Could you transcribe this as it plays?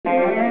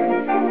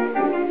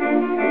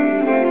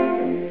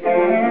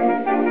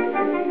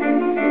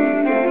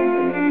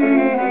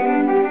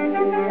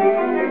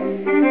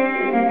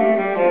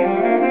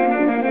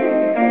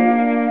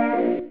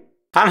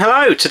And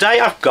hello, today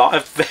I've got a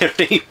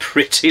very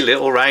pretty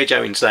little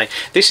radio in today.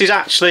 This is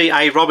actually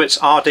a Roberts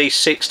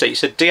RD60,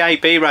 it's a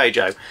DAB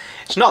radio.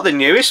 It's not the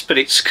newest, but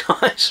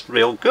it's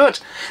real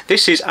good.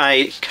 This is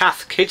a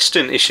Kath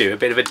Kidston issue, a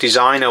bit of a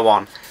designer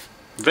one.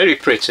 Very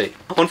pretty.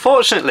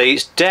 Unfortunately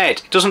it's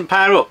dead, it doesn't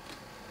power up,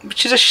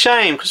 which is a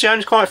shame because the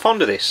owner's quite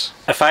fond of this.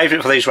 A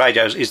favourite for these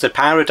radios is the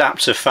power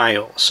adapter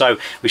fail, so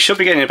we should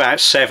be getting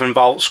about 7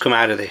 volts come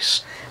out of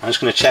this. I'm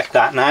just going to check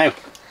that now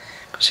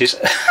because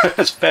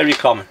it's very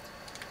common.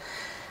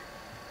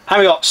 And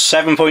we got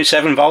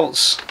 7.7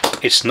 volts.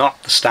 It's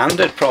not the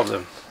standard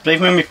problem. But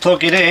even when we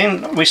plug it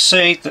in, we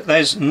see that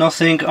there's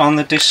nothing on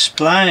the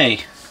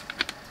display.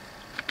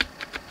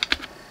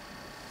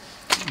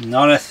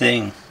 Not a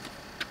thing.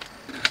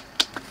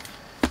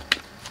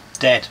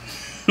 Dead.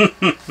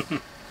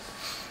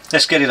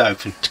 Let's get it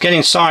open. To get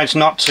inside's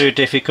not too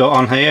difficult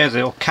on here. The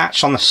little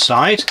catch on the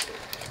side.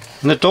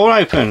 And the door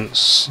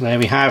opens. There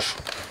we have,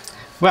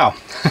 well,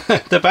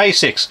 the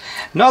basics.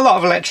 Not a lot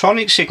of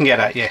electronics you can get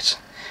at yet.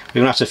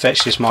 We're going to have to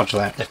fetch this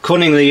module out. They've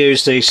cunningly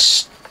used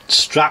these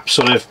strap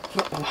sort of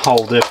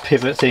holder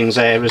pivot things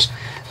there as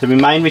the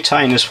main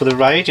retainers for the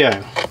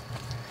radio.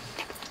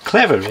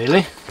 Clever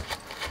really.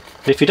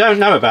 But if you don't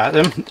know about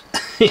them,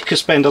 you could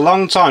spend a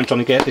long time trying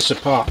to get this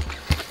apart.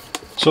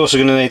 It's also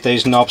going to need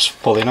these knobs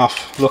pulling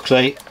off.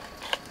 Luckily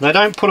they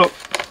don't put up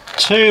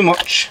too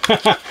much.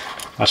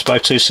 I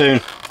spoke too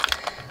soon.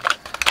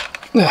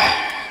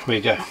 There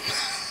we go.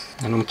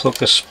 And unplug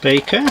the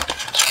speaker.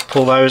 Just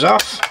pull those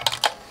off.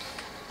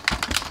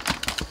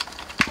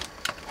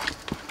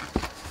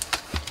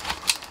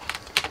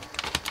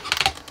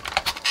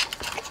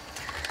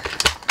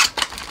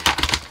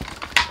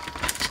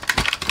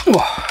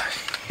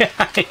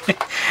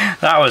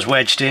 That was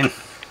wedged in.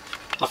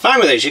 I found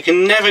with these you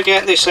can never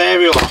get this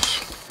aerial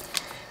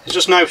off. There's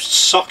just no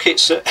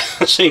sockets that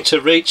seem to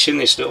reach in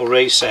this little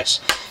recess.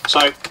 So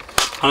I'm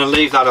going to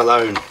leave that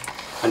alone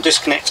and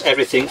disconnect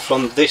everything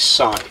from this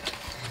side.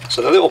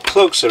 So the little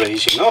plugs are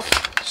easy enough.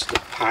 It's the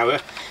power.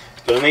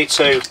 But I need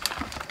to,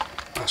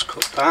 let's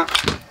cut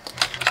that.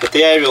 But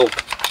the aerial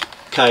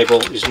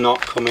cable is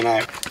not coming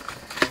out.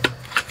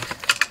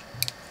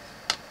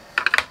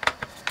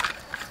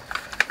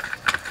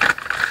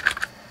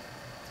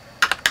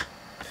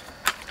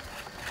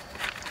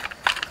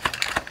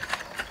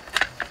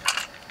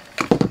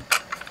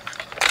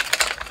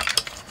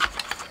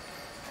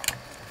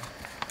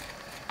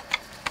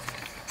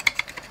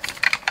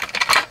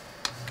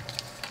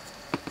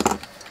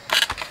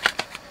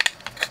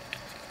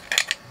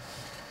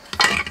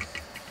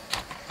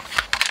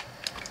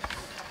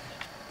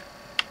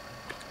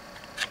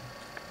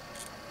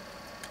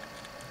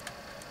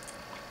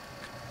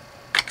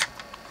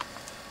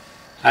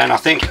 And I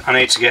think I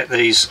need to get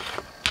these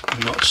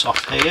nuts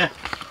off here.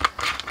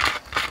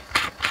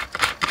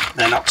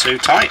 They're not too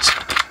tight.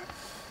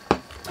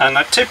 And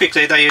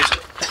typically they use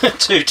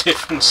 2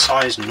 different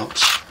size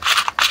nuts.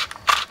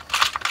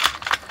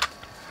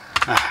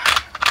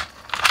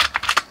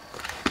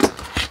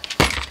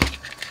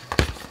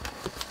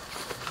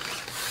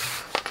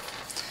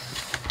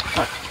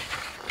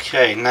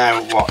 Okay,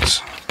 now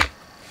what?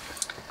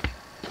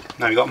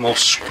 Now we've got more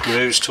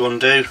screws to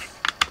undo.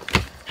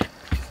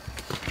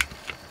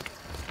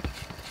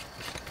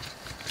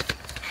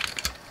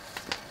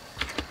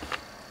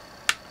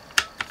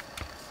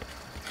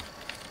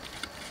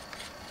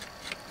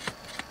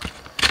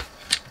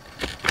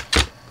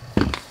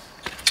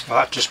 Well,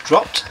 that just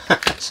dropped.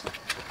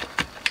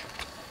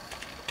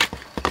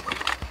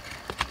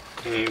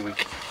 Here we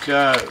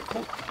go.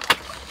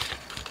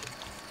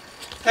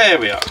 There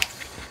we are.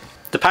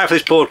 The power for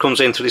this board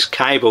comes in through this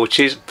cable, which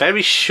is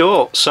very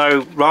short,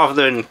 so rather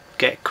than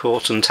get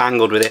caught and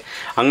tangled with it,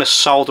 I'm going to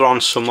solder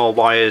on some more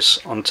wires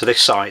onto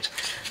this side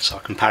so I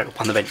can power it up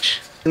on the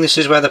bench. And this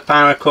is where the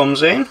power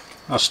comes in.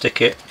 I'll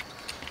stick it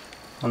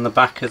on the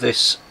back of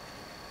this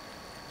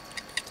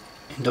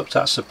inductor.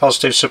 That's the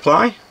positive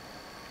supply.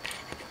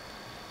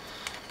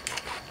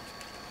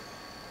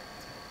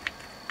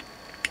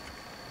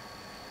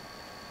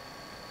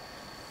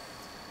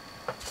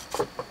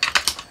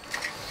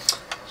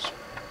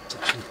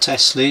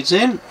 Test leads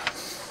in.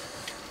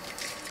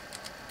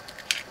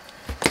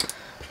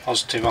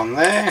 Positive on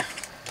there,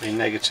 the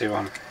negative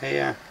on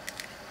here.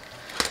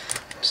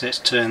 So let's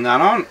turn that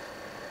on.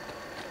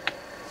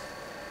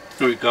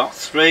 We've got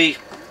 3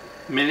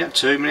 milliamps,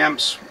 2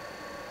 milliamps.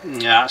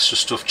 Yeah, that's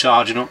just stuff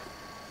charging up.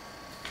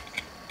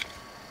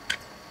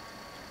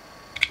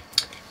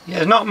 Yeah,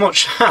 there's not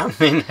much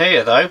happening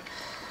here though.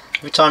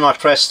 Every time I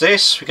press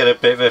this we get a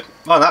bit of a,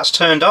 well, that's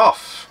turned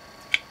off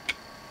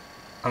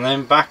and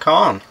then back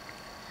on.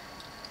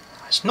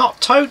 It's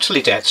not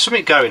totally dead, there's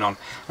something going on.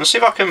 Let's see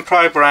if I can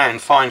probe around and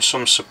find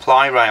some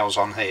supply rails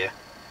on here.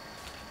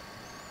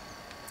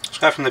 Let's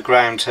go from the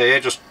ground here,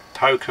 just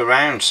poke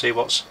around, see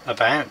what's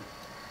about.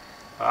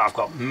 I've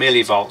got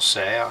millivolts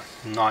there,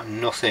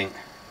 nothing.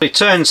 It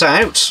turns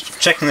out,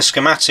 checking the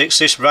schematics,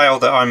 this rail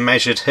that I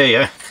measured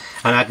here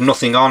and had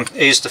nothing on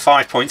is the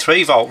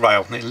 5.3 volt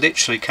rail. It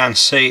literally can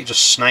see it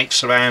just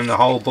snakes around the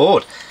whole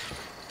board.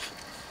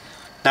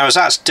 Now as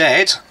that's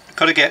dead, I've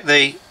got to get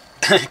the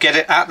get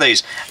it at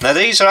these. Now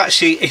these are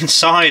actually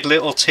inside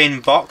little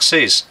tin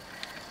boxes.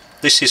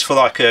 This is for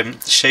like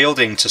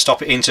shielding to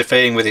stop it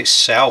interfering with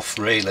itself,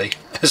 really,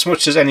 as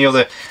much as any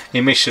other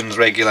emissions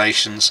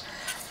regulations.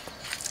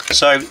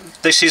 So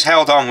this is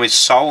held on with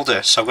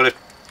solder, so I've got to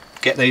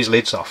get these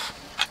lids off.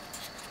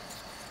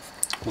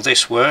 Will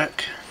this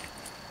work?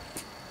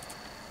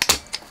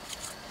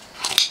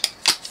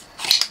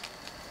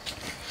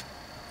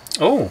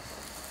 Oh,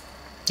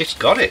 it's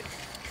got it.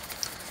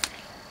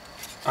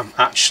 I'm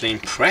actually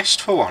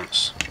impressed for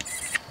once.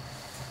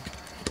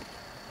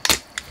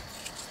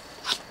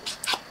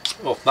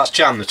 Oh, that's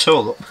jammed the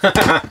tool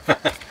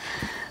up.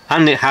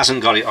 And it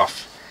hasn't got it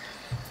off.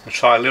 I'll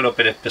try a little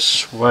bit of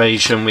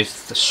persuasion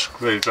with the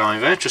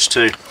screwdriver just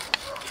to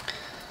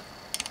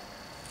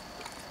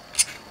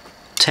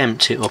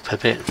tempt it up a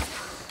bit.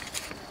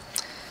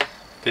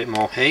 Bit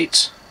more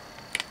heat.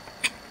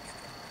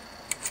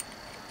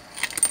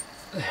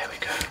 There we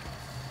go.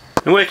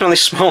 I'm working on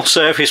this small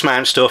surface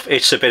mount stuff.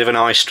 It's a bit of an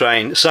eye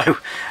strain, so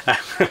we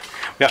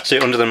have to do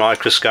it under the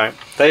microscope.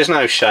 There's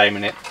no shame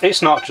in it.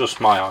 It's not just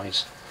my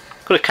eyes.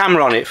 Got a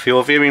camera on it for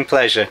your viewing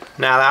pleasure.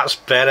 Now that's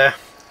better.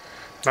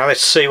 Now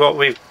let's see what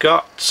we've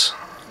got.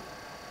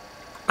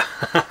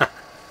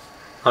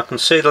 I can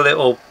see the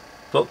little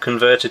buck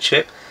converter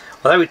chip,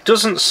 although it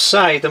doesn't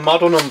say the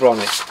model number on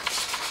it,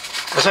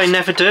 as I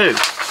never do.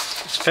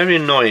 It's very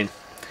annoying.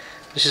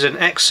 This is an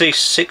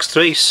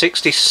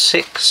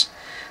XC6366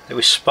 that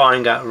we're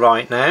spying at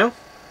right now.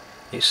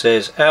 It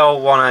says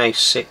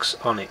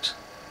L1A6 on it.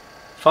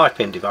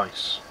 5-pin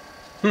device.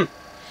 Let's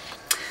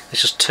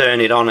just turn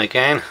it on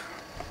again.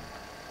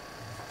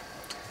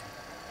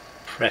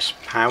 Press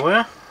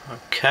power.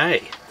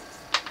 Okay.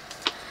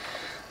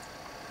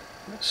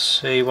 Let's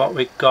see what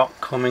we've got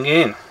coming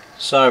in.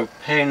 So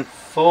pin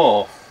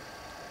 4.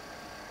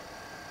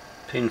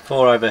 Pin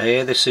 4 over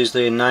here. This is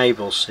the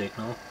enable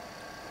signal.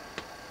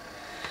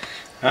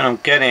 And I'm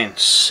getting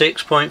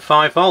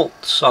 6.5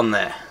 volts on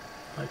there.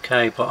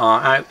 Okay, but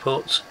our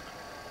output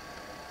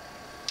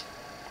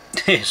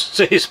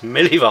is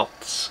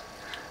millivolts.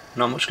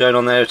 Not much going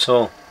on there at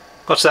all.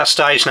 Got to that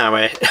stage now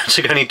where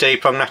to go any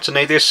deeper I'm going to have to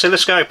need the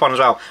oscilloscope on as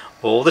well.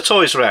 All the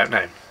toys are out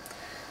now.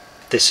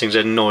 This thing's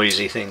a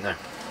noisy thing though.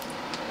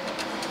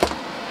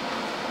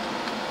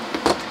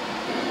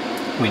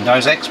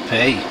 Windows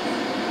XP.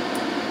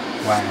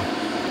 Wow.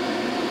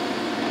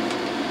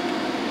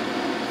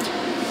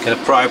 Get a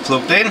probe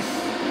plugged in.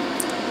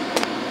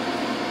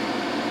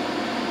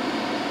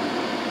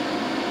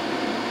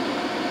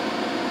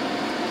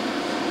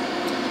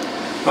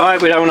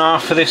 Right, we don't want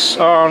half of this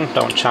on.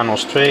 Don't want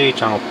channels 3,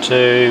 channel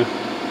 2.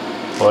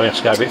 Boy,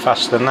 let's go a bit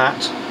faster than that.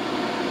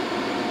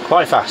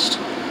 Quite fast.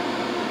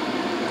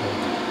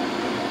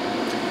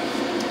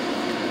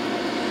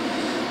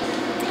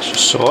 Let's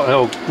just sort a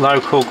little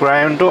local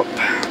ground up.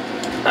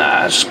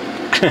 Just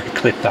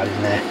clip that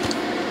in there.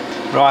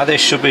 Right,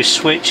 this should be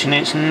switching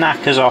its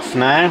knackers off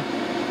now.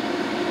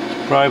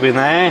 Probe in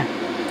there.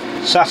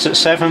 Sat at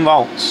 7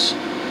 volts.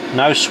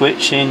 No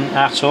switching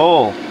at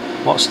all.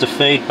 What's the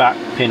feedback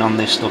pin on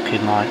this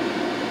looking like?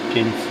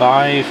 Pin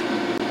 5.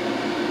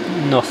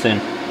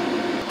 Nothing.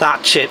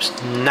 That chip's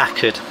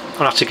knackered.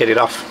 I'll have to get it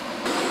off.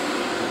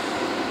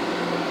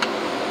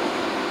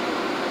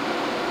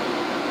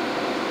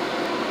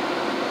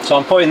 So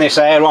I'm putting this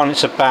air on.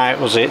 It's about,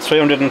 was it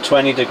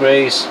 320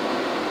 degrees?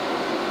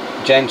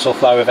 Gentle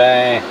flow of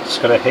air. It's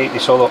got to heat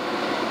this all up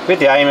with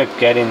the aim of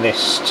getting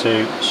this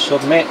to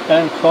submit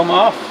and come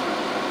off.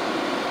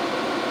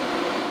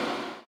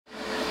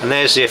 And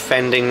there's the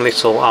offending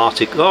little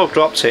article. Oh,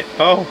 dropped it.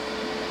 Oh.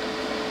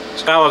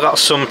 So I've got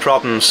some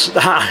problems.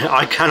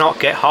 I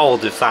cannot get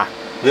hold of that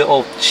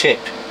little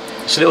chip.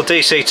 It's a little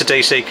DC to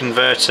DC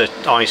converter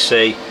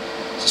IC.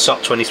 It's a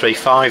SOC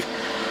 235.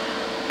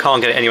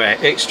 Can't get it anywhere.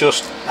 It's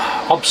just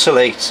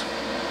obsolete.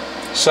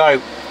 So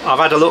I've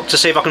had a look to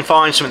see if I can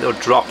find something that will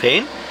drop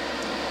in.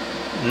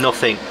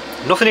 Nothing.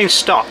 Nothing in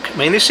stock. I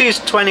mean, this is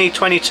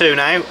 2022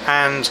 now,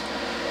 and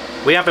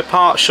we have a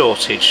part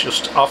shortage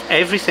just of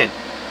everything.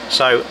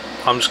 So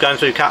I'm just going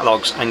through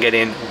catalogues and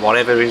getting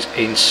whatever is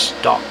in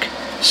stock.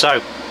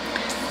 So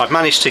I've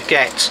managed to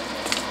get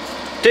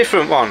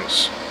different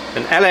ones.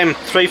 An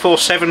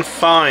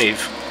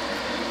LM3475.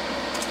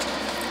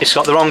 It's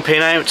got the wrong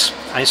pin out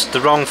and it's the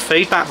wrong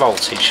feedback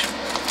voltage.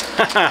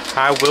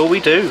 How will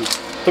we do?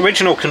 The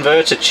original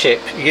converter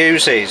chip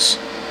uses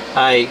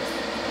a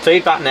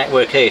feedback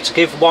network here to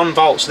give 1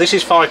 volt. So this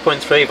is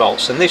 5.3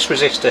 volts, and this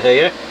resistor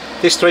here,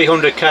 this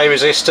 300k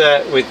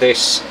resistor with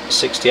this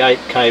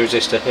 68k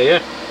resistor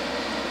here,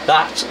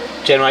 that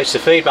generates the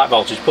feedback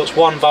voltage, puts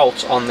 1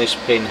 volt on this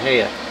pin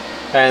here.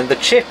 And the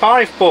chip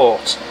I've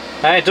bought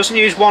doesn't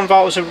use 1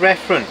 volt as a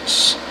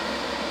reference.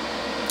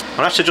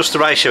 I'll have to adjust the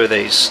ratio of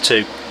these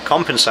to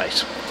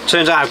compensate.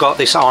 Turns out I've got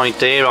this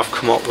idea I've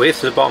come up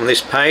with at the bottom of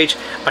this page.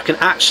 I can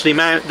actually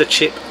mount the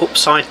chip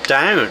upside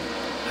down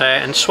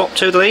and swap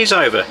 2 of these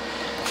over.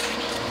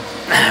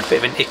 A bit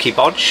of an icky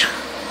bodge.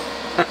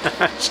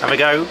 Let's have a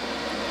go.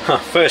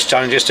 First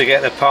challenge is to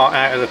get the part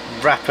out of the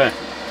wrapper.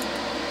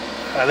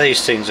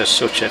 These things are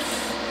such a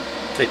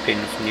flipping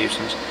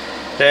nuisance.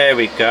 There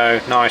we go,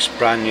 nice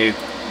brand new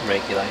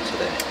regulator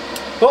there.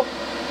 Oh,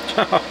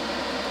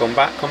 come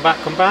back, come back,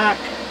 come back.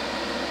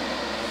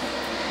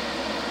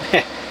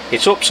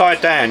 It's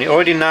upside down, it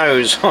already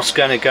knows what's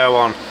going to go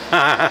on.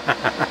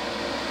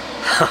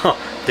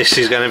 This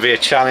is going to be a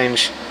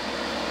challenge.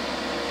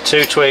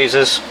 2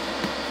 tweezers.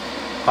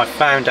 I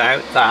found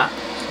out that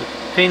the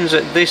pins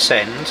at this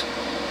end,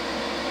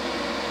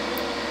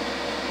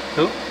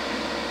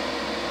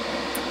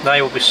 they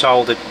will be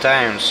soldered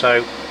down,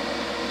 so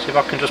see if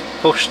I can just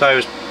push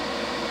those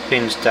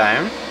pins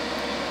down.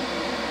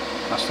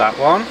 That's that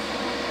one.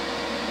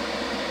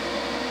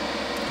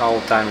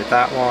 Hold down with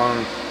that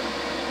one.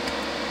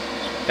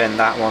 Bend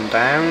that one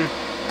down.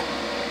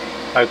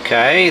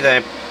 Okay,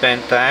 they're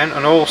bent down,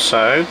 and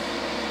also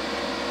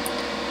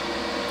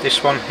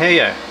this one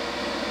here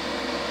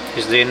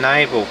is the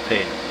enable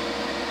pin.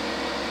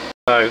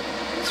 So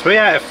 3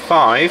 out of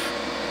 5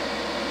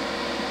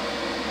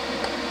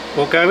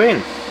 will go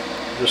in.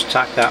 Just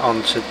tack that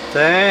onto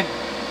there,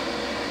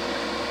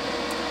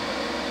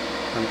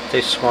 and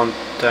this one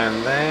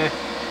down there.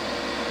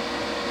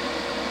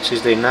 This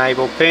is the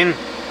enable pin.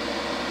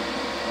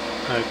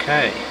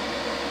 Okay,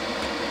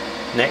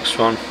 next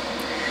one.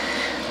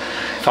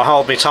 If I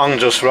hold my tongue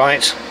just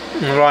right,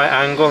 right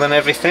angle and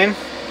everything,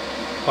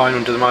 line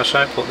under the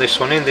microscope, put this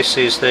one in. This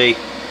is the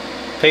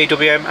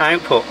PWM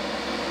output.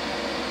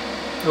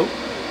 Oh.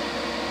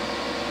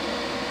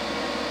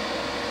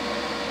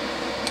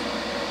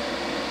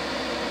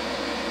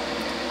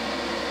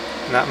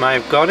 That may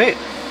have got it.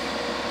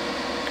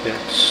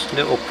 Good.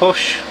 Little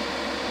push.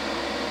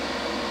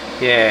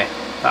 Yeah,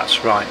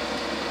 that's right.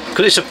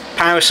 Because it's a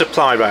power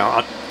supply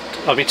rail,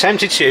 I'd be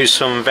tempted to use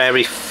some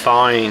very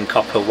fine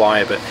copper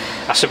wire, but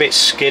that's a bit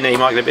skinny,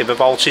 might get a bit of a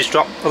voltage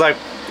drop. Although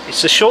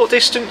it's a short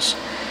distance,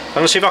 I'm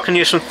going to see if I can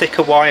use some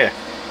thicker wire.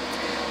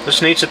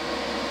 Just need to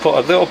put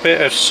a little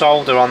bit of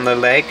solder on the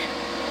leg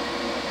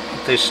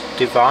of this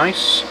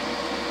device.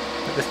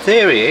 But the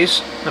theory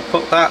is, I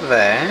put that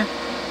there,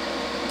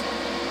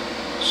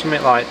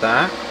 something like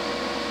that,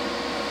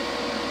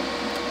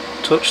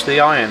 touch the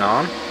iron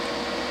on,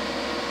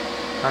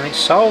 and it's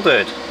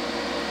soldered.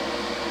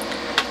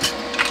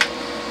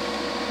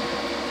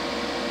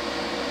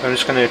 I'm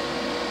just going to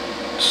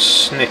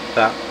snip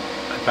that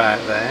about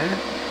there.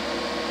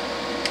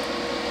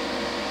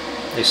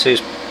 This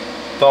is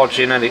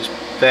bodging at its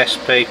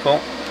best,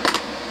 people,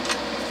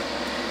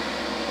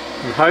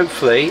 and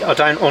hopefully I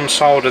don't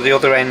unsolder the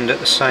other end at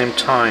the same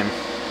time.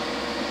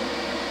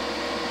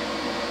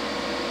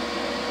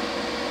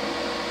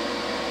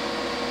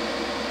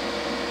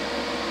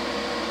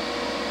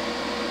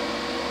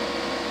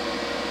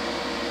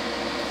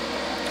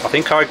 I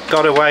think I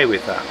got away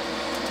with that.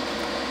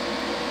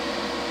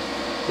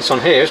 This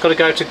one here has got to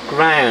go to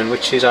ground,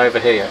 which is over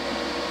here.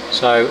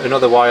 So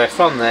another wire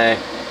from there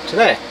to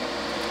there.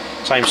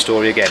 Same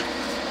story again.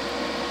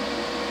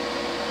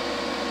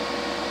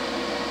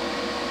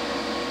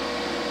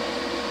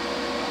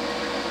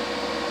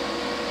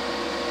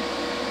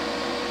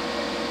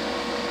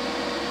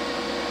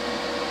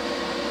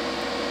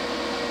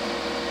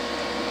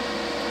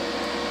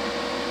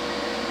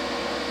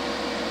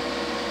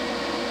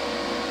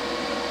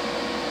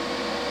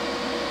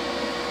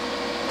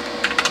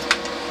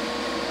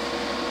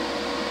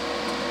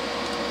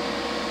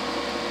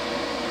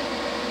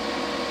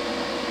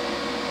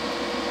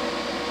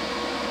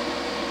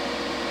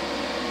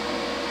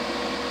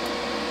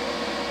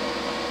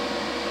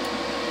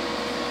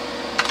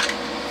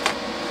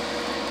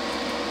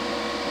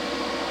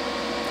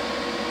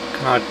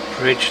 Can I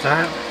bridge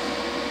that?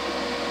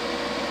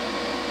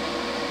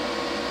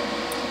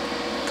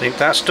 I think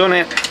that's done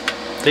it.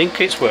 I think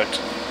it's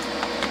worked.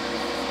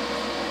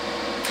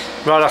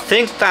 Right, I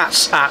think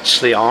that's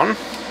actually on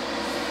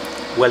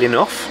well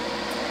enough.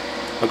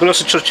 I'm going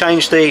to also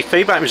change the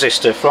feedback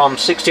resistor from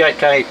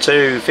 68k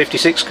to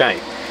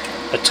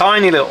 56k. A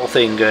tiny little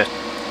thing, an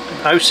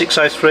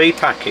 0603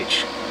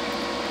 package.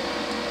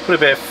 Put a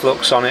bit of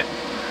flux on it.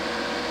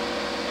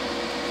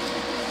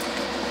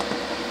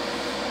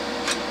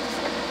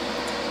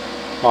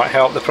 Might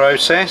help the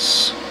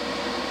process.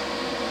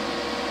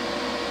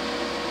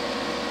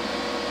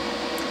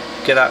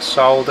 Get that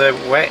solder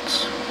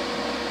wet.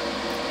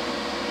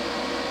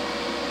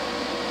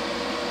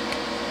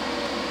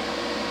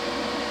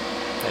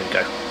 There we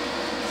go.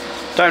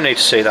 Don't need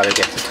to see that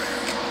again.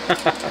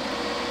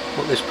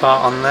 Put this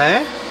part on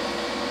there.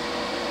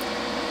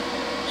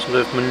 Sort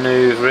of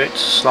manoeuvre it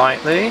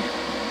slightly.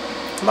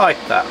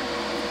 Like that.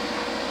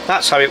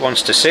 That's how it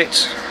wants to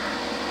sit.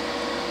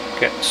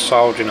 Get the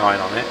soldering iron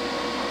on it.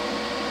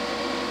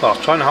 Well,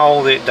 try and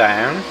hold it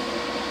down.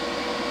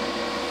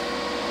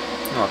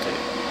 Not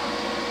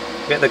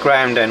it. Get the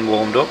ground end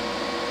warmed up.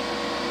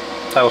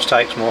 Tails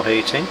takes more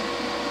heating.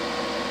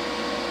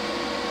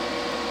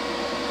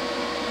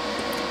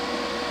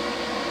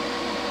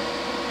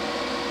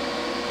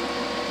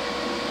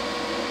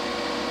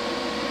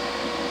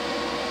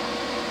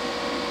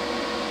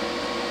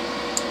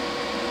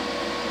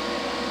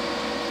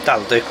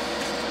 That'll do.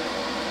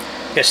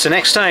 Yes, the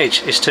next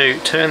stage is to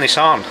turn this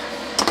on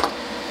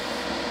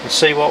and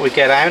see what we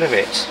get out of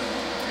it.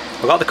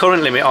 I've got the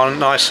current limit on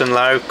nice and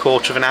low,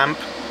 1/4 of an amp.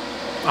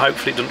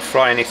 Hopefully it doesn't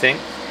fry anything.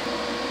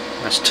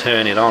 Let's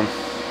turn it on.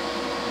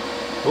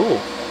 Ooh,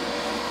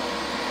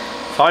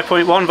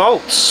 5.1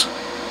 volts,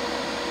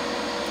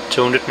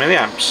 200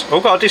 milliamps. Oh,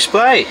 got a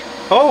display.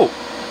 Oh,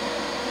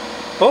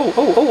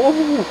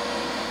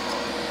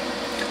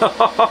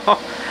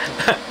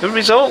 the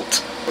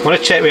result. I want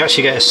to check we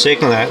actually get a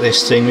signal out of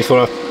this thing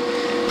before I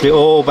put it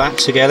all back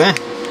together.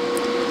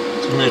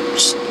 So I'm going to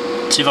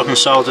see if I can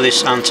solder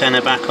this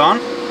antenna back on.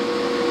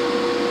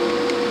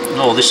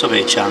 Oh, this will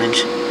be a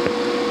challenge.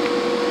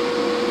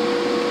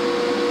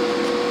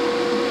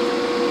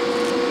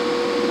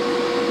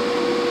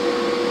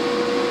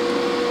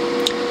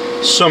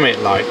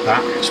 Something like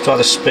that. Let's try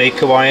the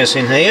speaker wires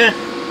in here.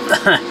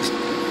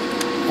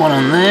 One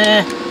on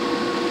there.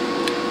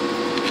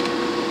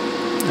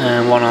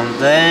 And one on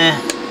there.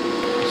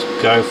 Let's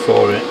go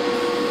for it.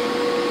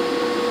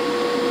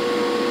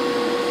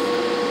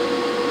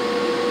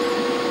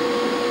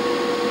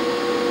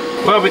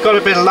 Well, we got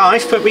a bit of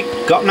life, but we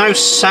got no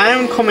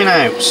sound coming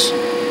out.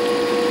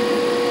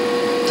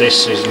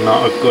 This is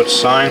not a good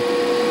sign.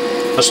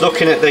 I was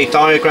looking at the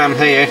diagram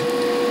here.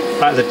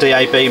 Out of the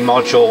DAB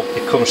module,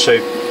 it comes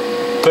through.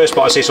 First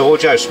part is this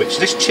audio switch,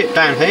 this chip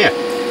down here.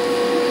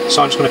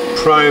 So I'm just going to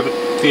probe a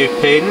few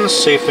pins,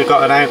 see if we've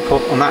got an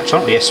output on that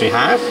channel. Yes, we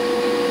have.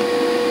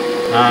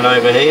 And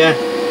over here,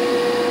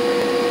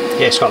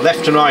 yeah, it's got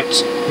left and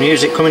right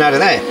music coming out of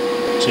there.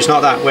 So it's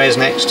not that. Where's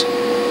next?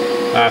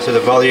 After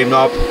the volume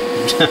knob.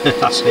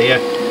 That's here.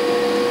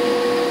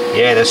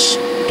 Yeah, there's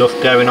stuff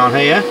going on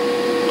here.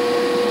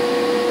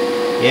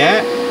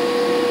 Yeah,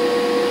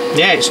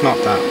 it's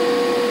not that.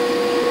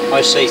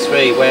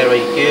 IC3, where are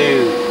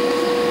you?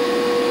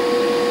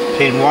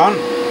 Pin 1,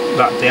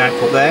 that's the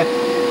output there.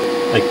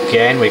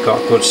 Again, we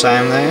got good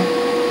sound there.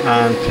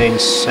 And pin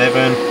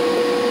 7,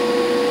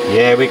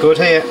 yeah, we're good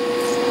here.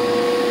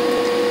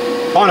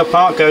 Final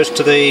part goes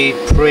to the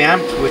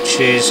preamp, which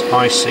is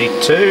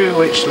IC2,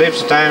 which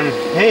lives down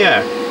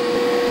here.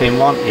 Pin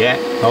 1, yeah,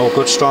 all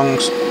good strong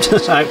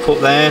output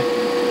there.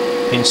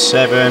 Pin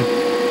 7,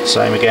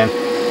 same again.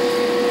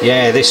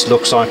 Yeah, this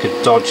looks like a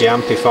dodgy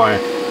amplifier.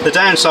 The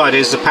downside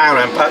is the power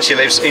amp actually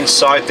lives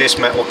inside this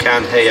metal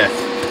can here.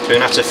 So we're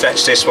going to have to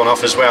fetch this one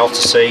off as well to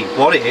see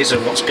what it is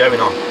and what's going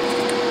on.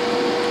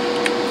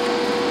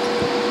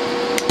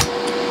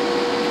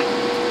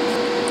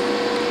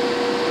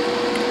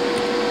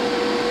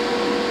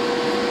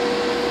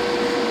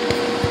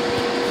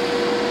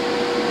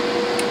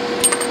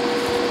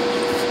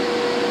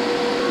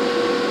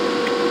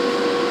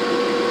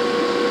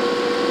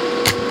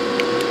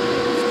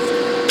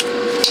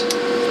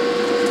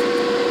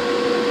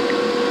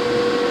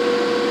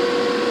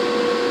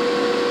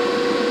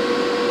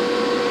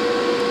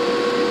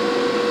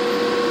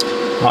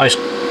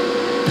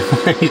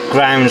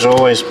 Ground's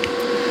always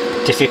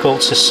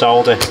difficult to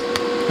solder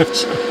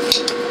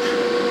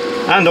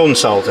and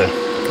unsolder.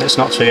 Let's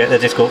not forget they're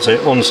difficult to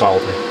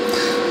unsolder.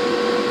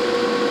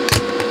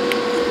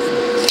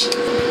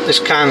 This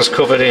can's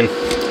covered in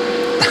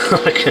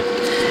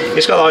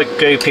it's got like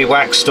goopy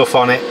wax stuff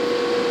on it.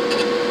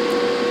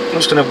 I'm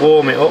just going to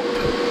warm it up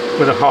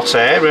with a hot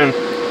air and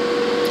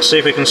see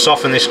if we can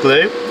soften this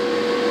glue.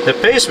 There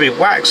appears to be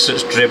wax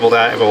that's dribbled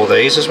out of all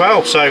these as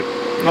well, so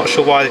I'm not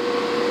sure why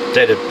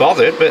they'd have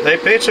bothered, but they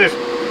appear to have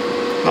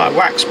like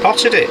wax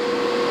potted it.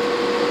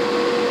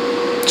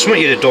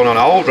 Something you'd have done on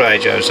old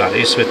radios, that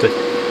is, with the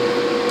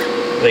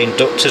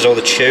inductors or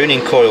the tuning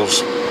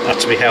coils had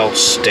to be held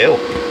still.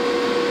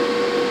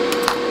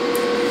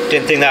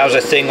 Didn't think that was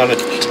a thing on a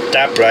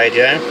DAB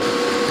radio.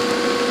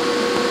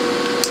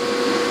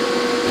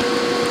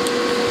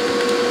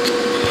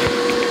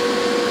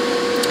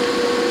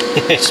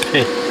 It's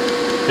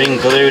been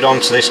glued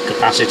onto this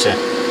capacitor.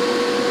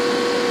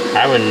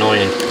 How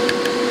annoying.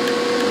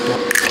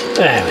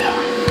 There we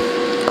are.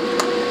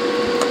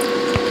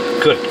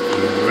 Good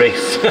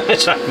grief.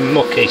 It's that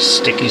mucky,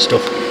 sticky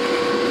stuff.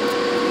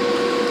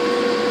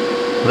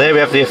 There we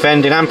have the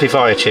offending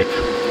amplifier chip.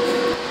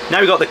 Now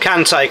we've got the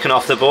can taken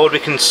off the board, we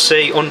can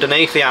see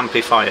underneath the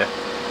amplifier.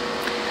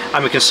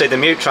 And we can see the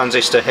mute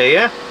transistor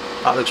here.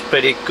 That looks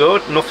pretty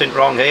good, nothing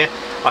wrong here.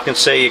 I can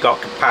see you've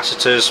got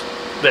capacitors,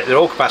 they're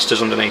all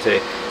capacitors underneath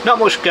here. Not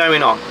much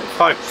going on.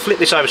 If I flip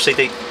this over, see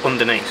the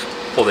underneath,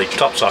 or the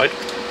top side,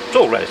 it's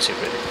all relative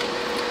really.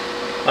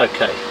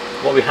 Okay,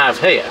 what we have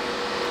here,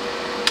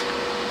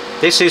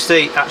 this is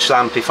the actual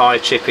amplifier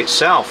chip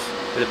itself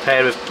with a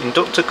pair of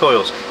inductor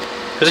coils.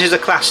 Because this is a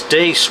class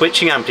D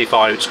switching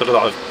amplifier, it's got a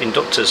lot of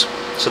inductors,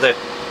 so they're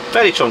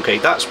very chunky.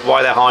 That's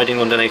why they're hiding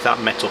underneath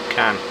that metal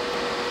can.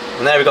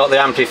 And there we've got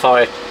the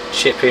amplifier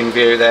chip in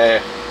view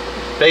there.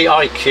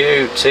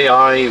 BIQ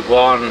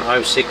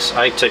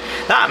TI10682.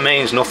 That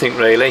means nothing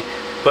really,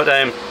 but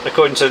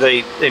according to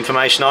the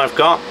information I've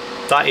got,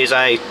 that is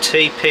a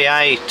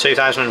TPA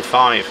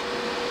 2005.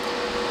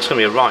 It's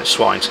going to be a right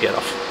swine to get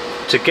off.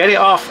 To get it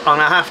off, I'm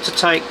going to have to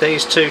take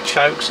these two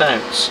chokes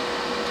out.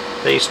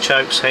 These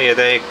chokes here,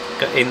 they're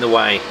in the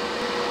way.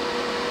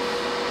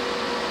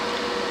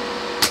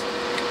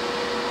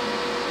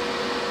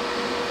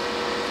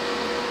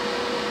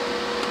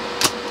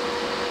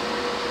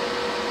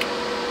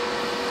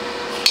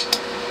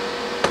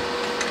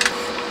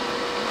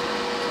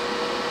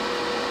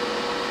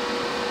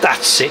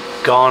 That's it,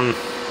 gone.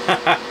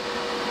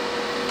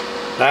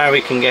 Now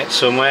we can get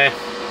somewhere.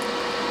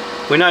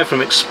 We know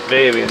from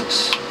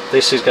experience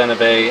this is going to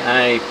be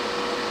a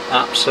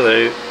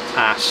absolute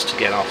ass to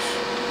get off.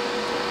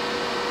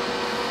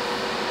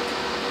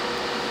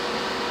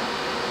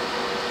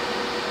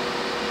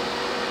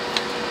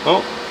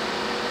 Oh,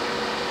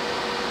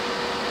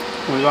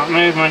 we got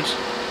movement.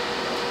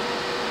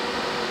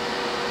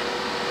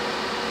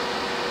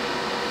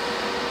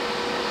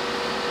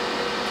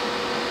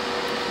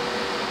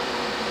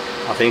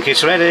 I think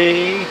it's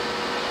ready.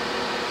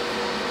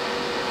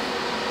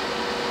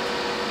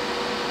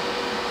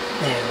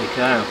 There we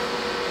go.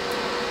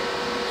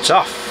 It's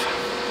off.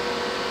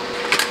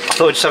 I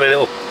thought we'd just have a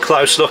little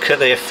close look at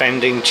the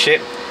offending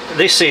chip.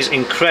 This is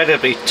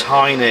incredibly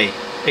tiny.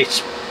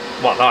 It's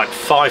what, like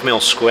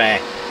 5mm square.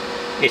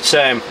 It's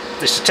a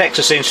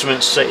Texas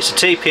Instruments. It's a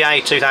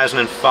TPA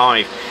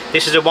 2005.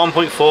 This is a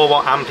 1.4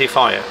 watt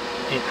amplifier.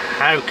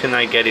 How can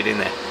they get it in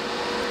there?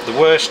 The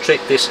worst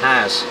trick this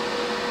has.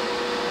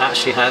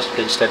 Actually has, get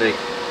it steady.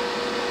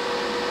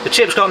 The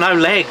chip's got no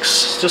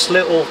legs, just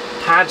little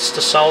pads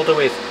to solder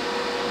with.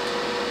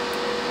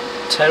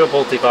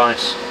 Terrible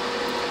device.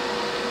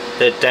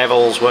 The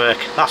devil's work.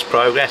 That's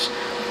progress.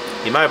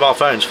 Your mobile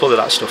phone's full of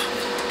that stuff.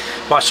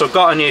 Right, so I've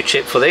got a new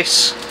chip for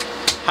this.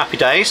 Happy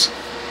days.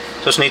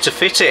 Just need to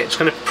fit it. It's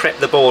going to prep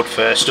the board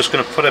first. Just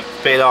going to put a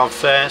bit of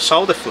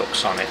solder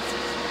flux on it.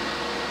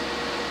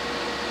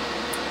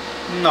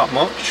 Not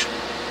much.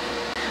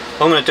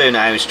 What I'm going to do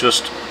now is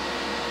just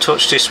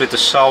touch this with the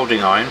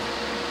soldering iron.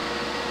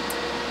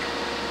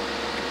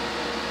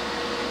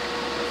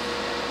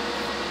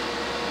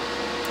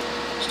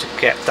 Just to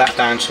get that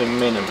down to a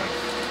minimum.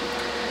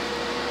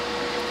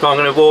 Now I'm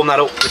going to warm that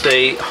up with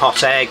the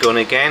hot air gun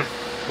again.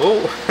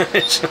 Oh,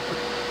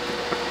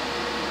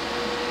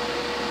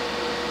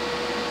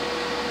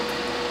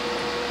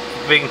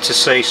 beginning to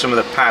see some of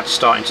the pads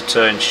starting to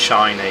turn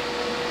shiny.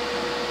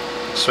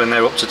 That's when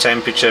they're up to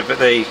temperature, but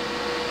the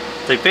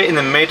bit in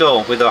the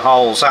middle with the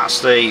holes,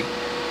 that's the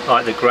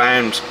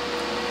ground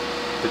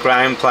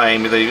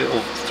plane with the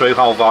little through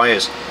hole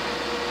wires.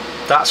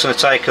 That's going to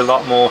take a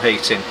lot more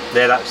heating.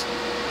 There, that's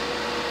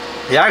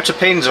the outer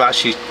pins have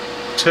actually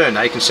turned.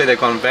 Now you can see they've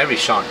gone very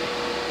shiny.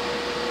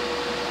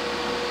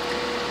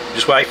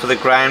 Just wait for the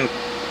ground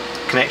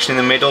connection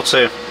in the middle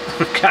to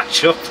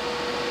catch up.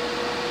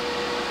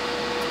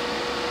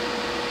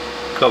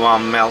 Come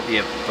on, melt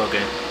your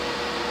bugger.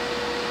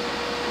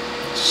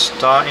 It's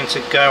starting to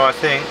go, I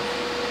think.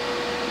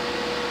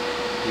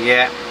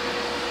 Yeah.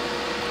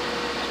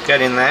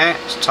 Get in there.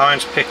 It's time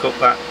to pick up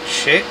that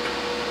chip.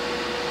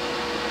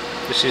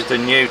 This is the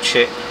new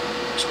chip.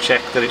 Let's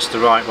check that it's the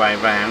right way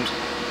round.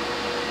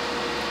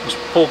 Just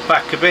pull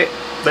back a bit.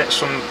 Let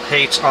some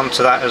heat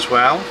onto that as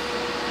well.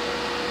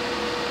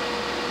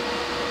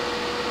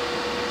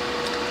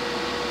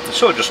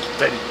 Sort of just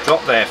let it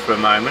drop there for a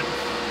moment.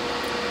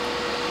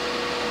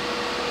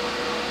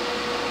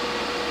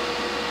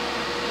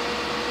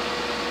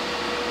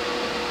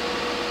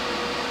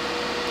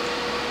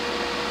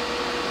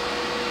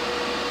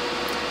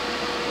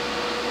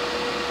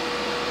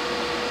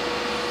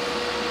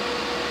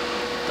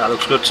 That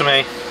looks good to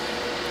me.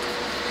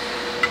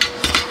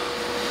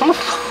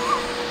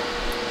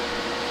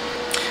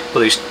 Put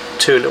these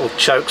two little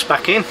chokes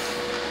back in.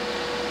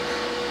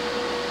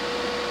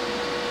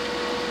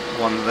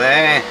 One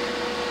there,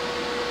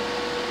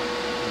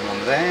 and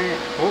one there.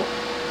 Oh.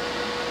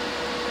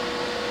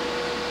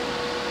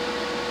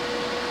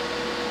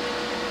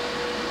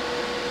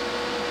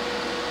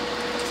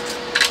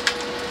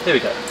 There we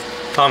go.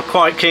 I'm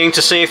quite keen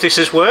to see if this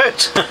has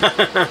worked.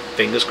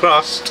 Fingers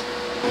crossed.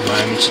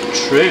 Moment of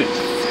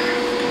truth.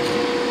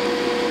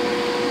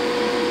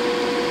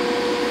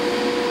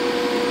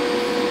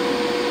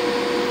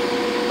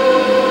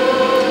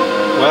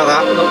 Well,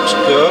 that looks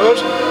good.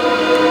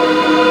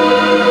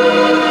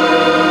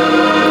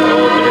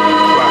 Oh, a bit of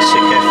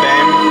classic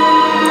FM.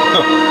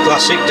 Oh,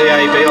 classic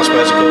DAB, I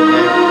suppose it's called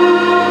now.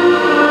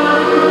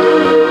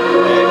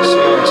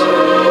 Excellent.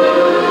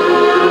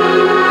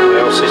 What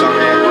else is on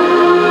there?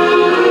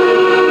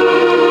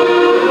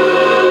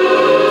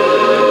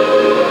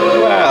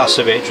 That's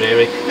a bit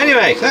dreary.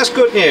 Anyway, that's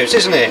good news,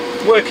 isn't it?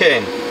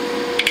 Working.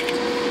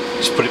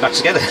 Just put it back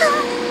together.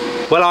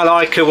 Well, I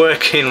like a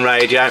working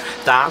radio.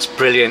 That's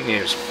brilliant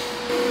news.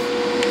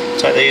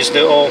 Take these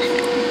little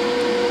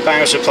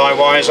power supply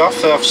wires off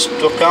that I've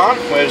stuck on.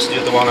 Where's the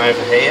other one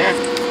over here?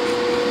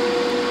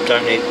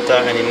 Don't need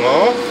that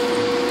anymore.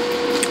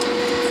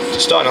 So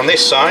starting on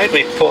this side,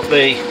 we put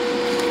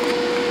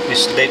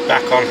this lid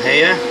back on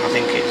here. I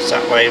think it's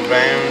that way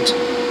round.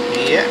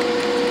 Yeah.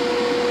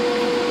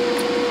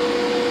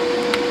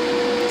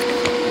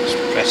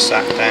 Press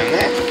that down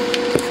there.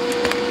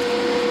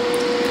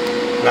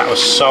 That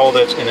was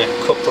soldered in a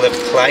couple of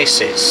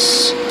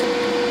places.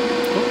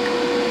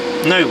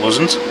 No, it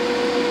wasn't.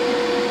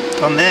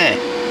 On there.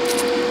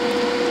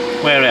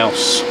 Where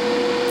else?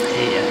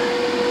 Here.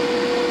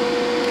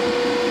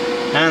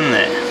 And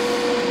there.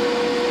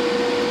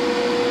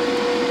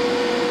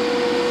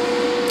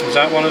 Is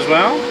that one as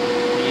well?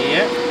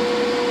 Yep.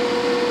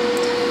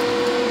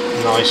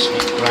 Nicely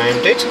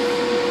grounded.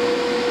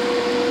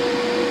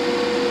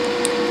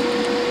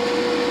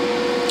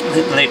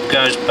 The lid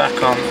goes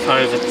back on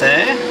over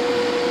there.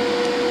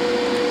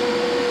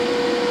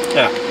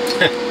 Yeah,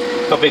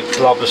 got a big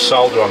glob of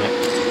solder on it.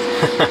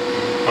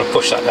 I'll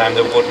push that down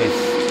the wooden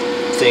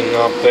thing,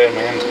 I'll burn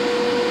my hand.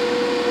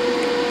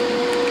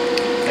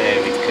 There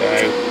we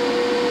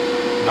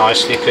go.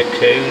 Nicely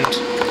cocooned.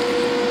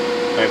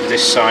 Over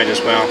this side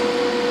as well.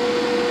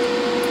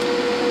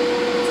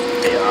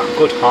 They are a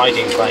good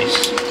hiding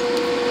place.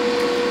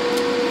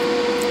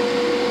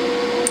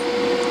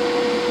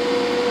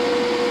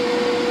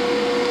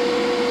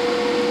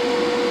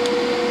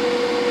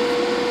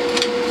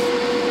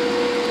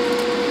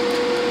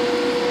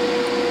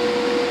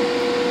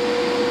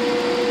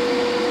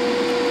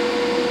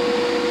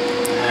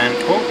 And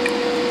oh,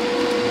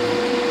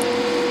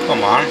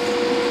 come on.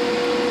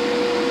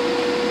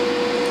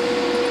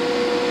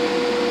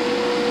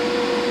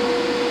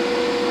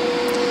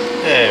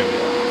 There we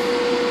are.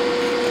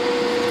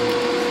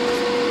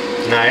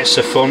 Now it's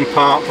the fun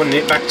part, putting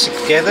it back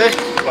together.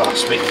 Well,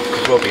 it's a bit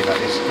grubby,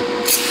 that is.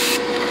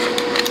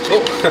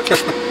 Oh.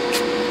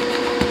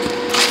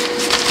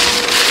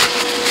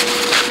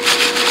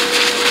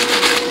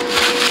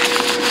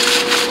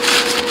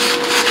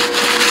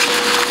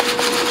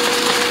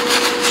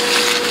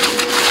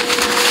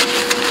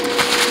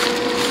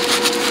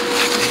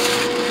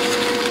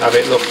 Have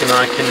it looking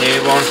like a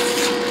new one.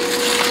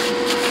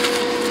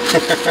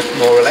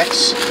 More or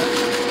less.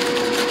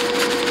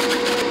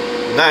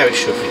 Now it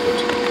should be good.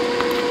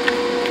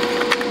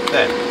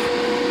 There.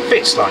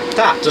 Fits like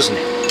that, doesn't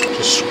it?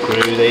 Just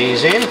screw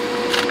these in.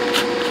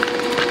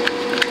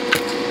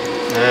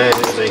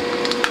 There's the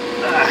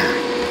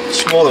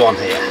smaller one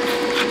here.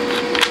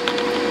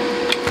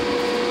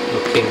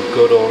 Looking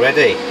good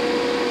already.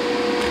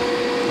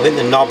 I think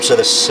the knobs are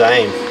the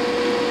same.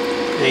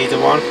 Either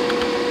one.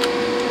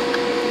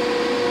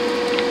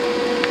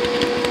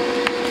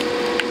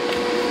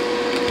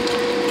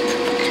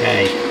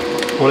 Okay,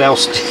 what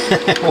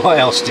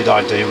else did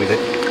I do with it?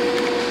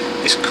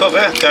 This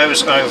cover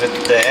goes over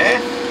there.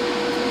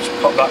 Just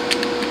pop that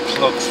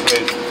plug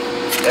through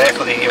there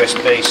for the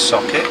USB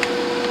socket.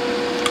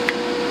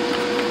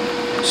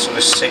 It sort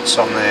of sits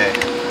on there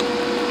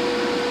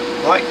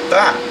like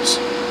that.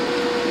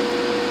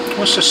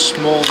 What's so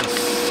small and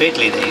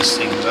fiddly these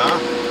things are?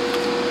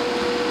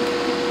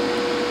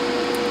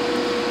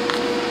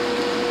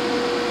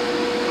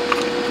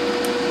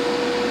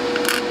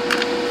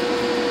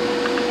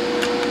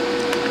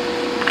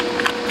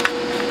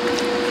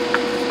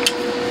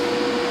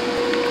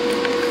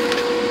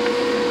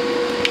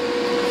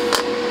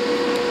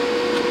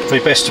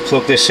 It'd be best to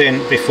plug this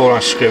in before I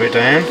screw it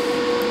down,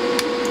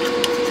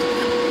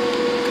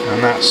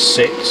 and that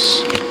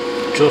sits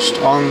just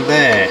on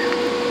there.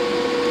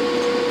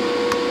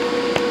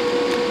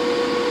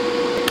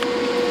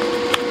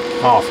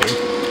 Half in.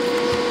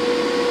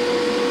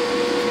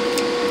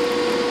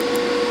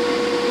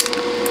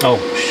 Oh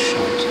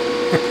shite.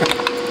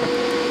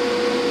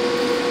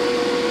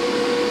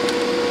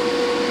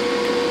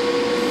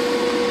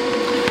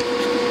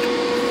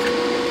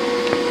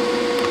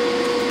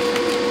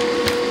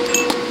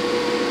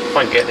 If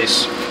I can get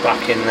this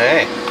back in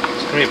there,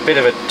 it's going to be a bit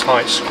of a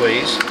tight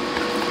squeeze.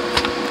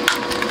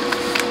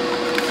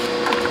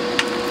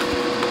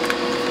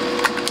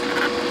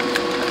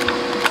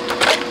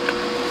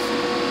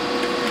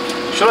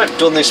 Should I have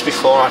done this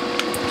before I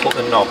put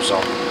the knobs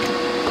on?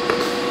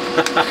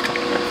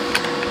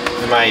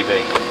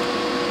 Maybe.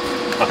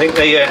 I think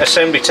the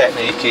assembly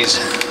technique is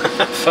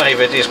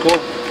favoured. Is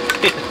called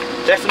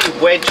definitely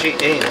wedge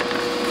it in.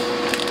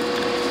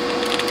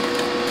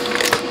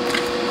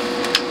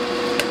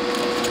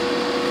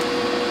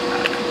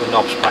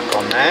 Knobs back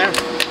on now.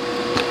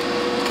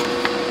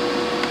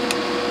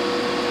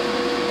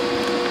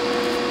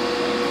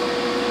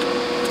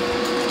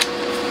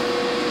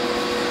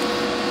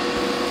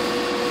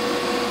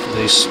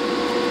 These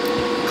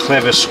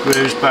clever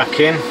screws back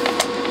in.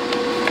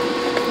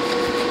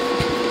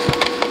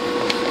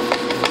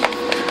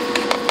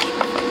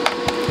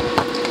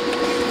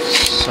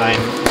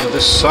 Same the other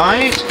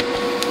side.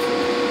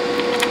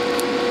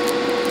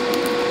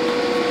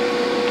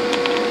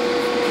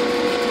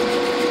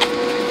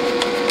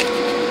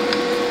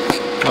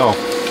 Oh,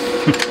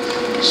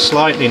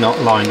 slightly not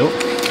lined up.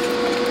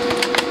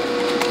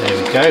 There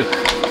we go.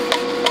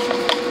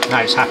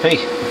 Now it's happy.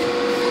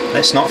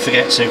 Let's not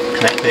forget to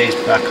connect these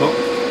back up.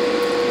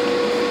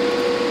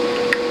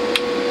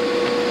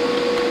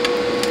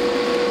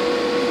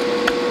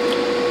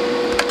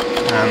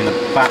 And the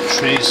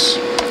batteries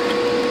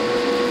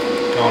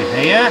go on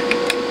here.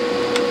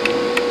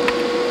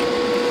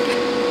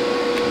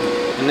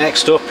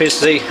 Next up is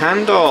the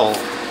handle.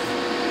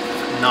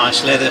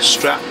 Nice leather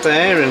strap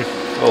there, and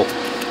oh,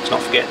 let's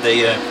not forget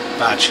the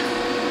badge.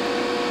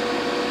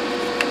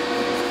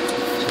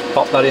 So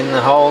pop that in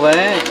the hole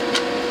there,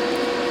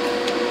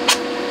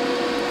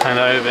 and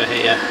over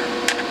here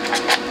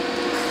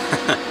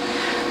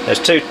there's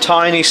two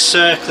tiny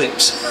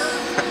circlips.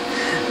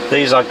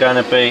 These are going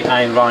to be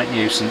a right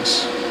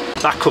nuisance.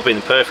 That could be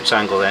the perfect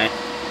angle there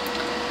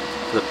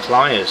for the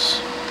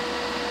pliers.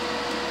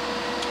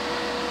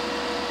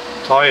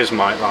 Pliers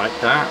might like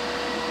that.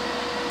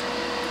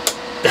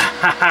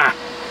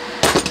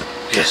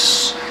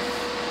 Yes,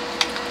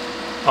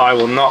 I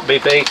will not be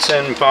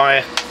beaten by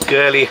a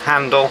girly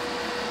handle.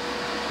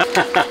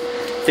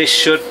 This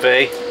should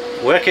be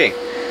working.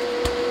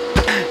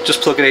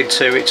 Just plug it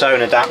into its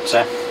own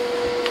adapter.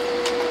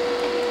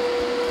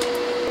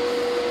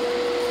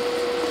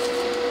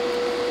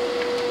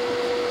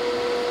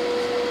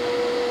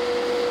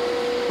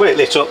 Well, it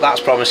lit up, that's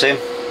promising.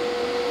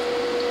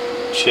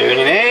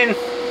 Tuning in,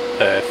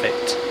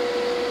 perfect.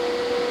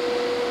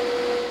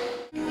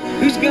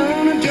 Who's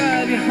gonna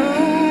drive you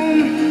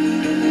home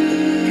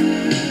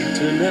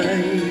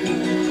tonight?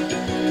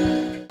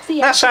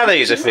 That's how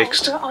these are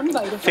fixed.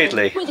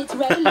 Fiddly.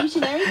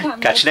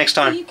 Catch you next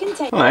time.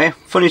 Well,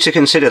 funny to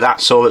consider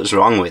that's all that's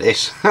wrong with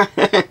this.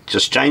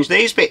 Just change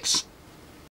these bits.